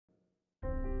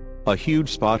A huge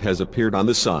spot has appeared on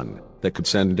the Sun that could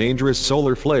send dangerous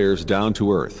solar flares down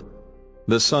to Earth.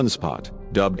 The sunspot,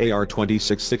 dubbed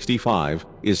AR-2665,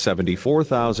 is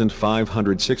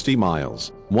 74,560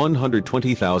 miles,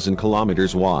 120,000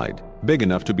 kilometers wide, big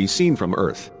enough to be seen from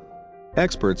Earth.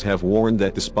 Experts have warned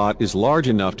that the spot is large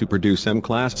enough to produce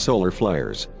M-class solar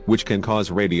flares, which can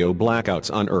cause radio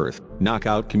blackouts on Earth, knock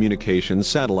out communications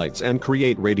satellites and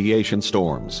create radiation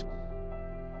storms.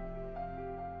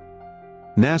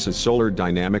 NASA's Solar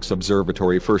Dynamics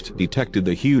Observatory first detected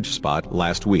the huge spot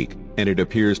last week, and it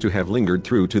appears to have lingered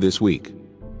through to this week.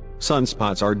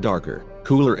 Sunspots are darker,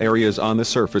 cooler areas on the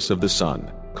surface of the Sun,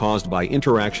 caused by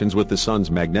interactions with the Sun's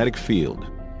magnetic field.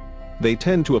 They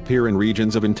tend to appear in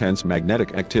regions of intense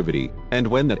magnetic activity, and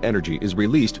when that energy is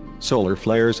released, solar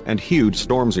flares and huge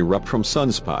storms erupt from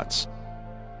sunspots.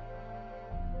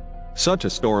 Such a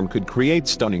storm could create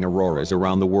stunning auroras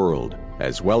around the world,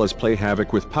 as well as play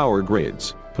havoc with power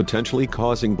grids, potentially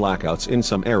causing blackouts in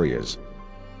some areas.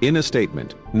 In a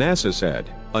statement, NASA said,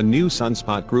 "A new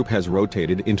sunspot group has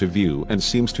rotated into view and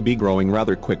seems to be growing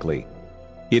rather quickly.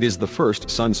 It is the first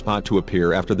sunspot to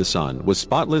appear after the Sun was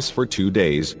spotless for 2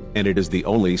 days, and it is the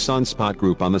only sunspot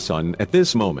group on the Sun at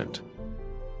this moment.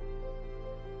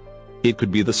 It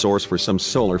could be the source for some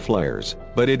solar flares,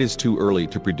 but it is too early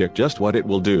to predict just what it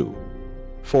will do."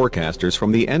 Forecasters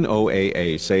from the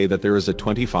NOAA say that there is a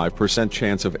 25%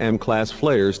 chance of M-class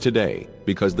flares today,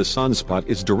 because the sunspot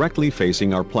is directly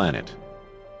facing our planet.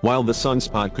 While the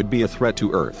sunspot could be a threat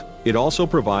to Earth, it also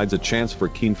provides a chance for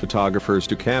keen photographers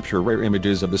to capture rare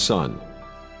images of the Sun.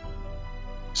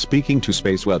 Speaking to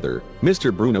Space Weather,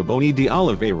 Mr. Bruno Boni de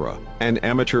Oliveira, an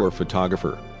amateur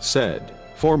photographer, said,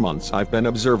 "For months I've been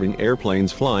observing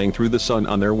airplanes flying through the Sun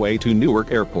on their way to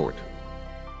Newark Airport.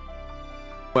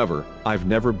 However, I've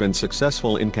never been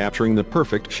successful in capturing the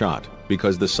perfect shot,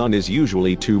 because the Sun is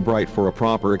usually too bright for a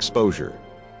proper exposure.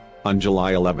 On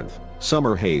July 11th,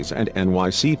 summer haze and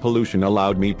NYC pollution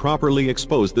allowed me properly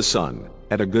expose the Sun,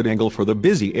 at a good angle for the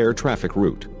busy air traffic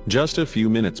route, just a few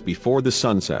minutes before the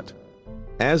sunset.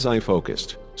 As I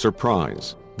focused,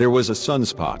 surprise, there was a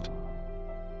sunspot.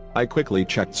 I quickly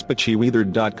checked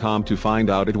spotweather.com to find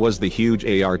out it was the huge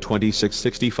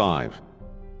AR-2665.